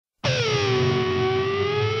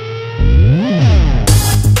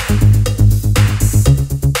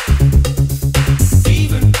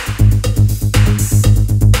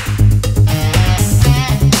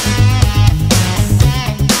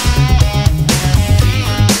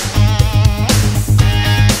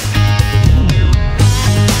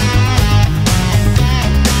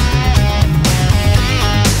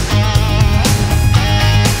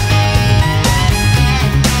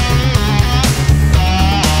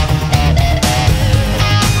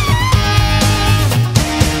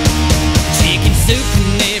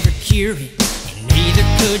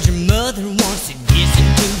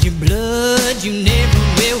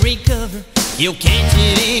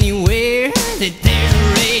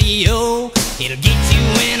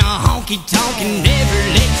honky-tonk and never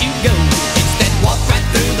let you go. It's that walk right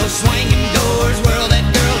through those swinging doors, whirl that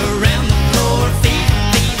girl around the floor, fever,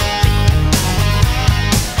 fever.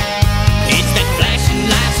 It's that flashing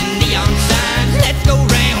lights and neon signs, let's go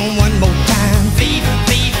round one more time, fever,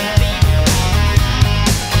 fever.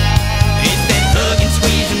 It's that hug and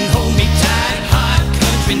squeeze and hold me tight, hot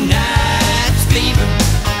country nights, fever.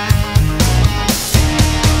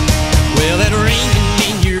 Well, that ringing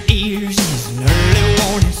in your ears is an early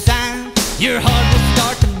warning sign. Your heart will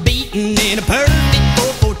start to beating in a perfect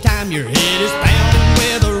 4/4 time. Your head is pounding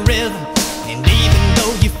with a rhythm, and even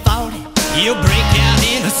though you fought it, you'll break out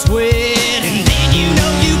in a sweat, and then you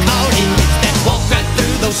know you caught it. It's that walk right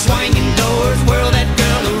through those swinging doors, whirl that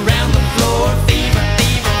girl around the floor, fever,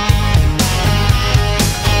 fever.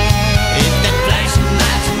 It's that flashing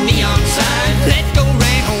lights and neon signs, let's go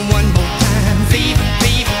round one more time, fever,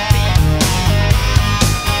 fever.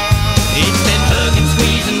 It's that hug and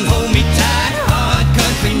squeeze and hold me tight, hot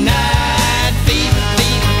country night, fever,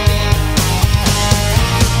 fever.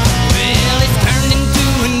 Well, it's turned into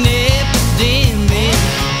an epidemic.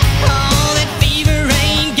 Oh, that fever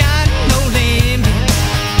ain't got no limit.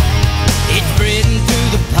 It's spreading through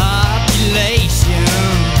the population.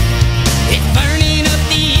 It's burning up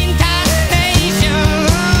the entire nation.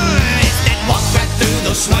 It's that walk right through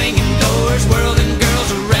those swinging doors, whirling girls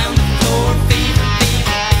around the floor, fever,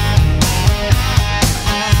 fever.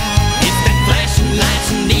 It's that flashing lights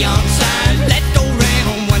and neon signs, let's go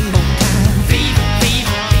round one more time, fever,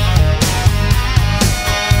 fever.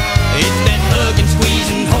 It's that hug and squeeze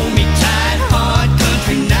and hold me tight, hot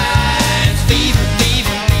country nights, fever,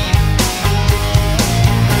 fever.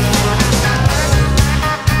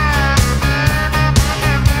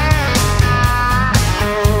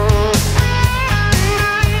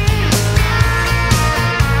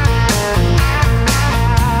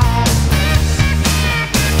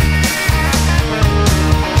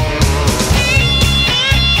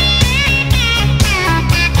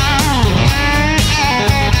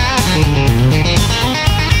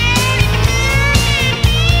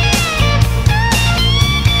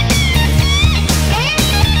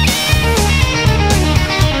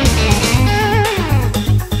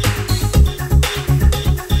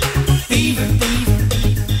 Fever, fever.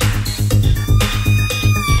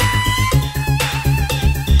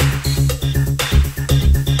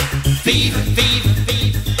 Fever, fever,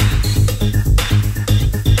 fever.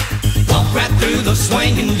 Walk right through those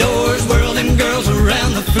swinging doors, whirl them girls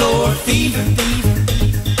around the floor, fever, fever.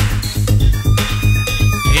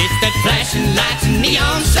 It's that flashing lights and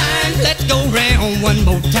neon signs, let's go round one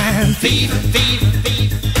more time, fever, fever, fever.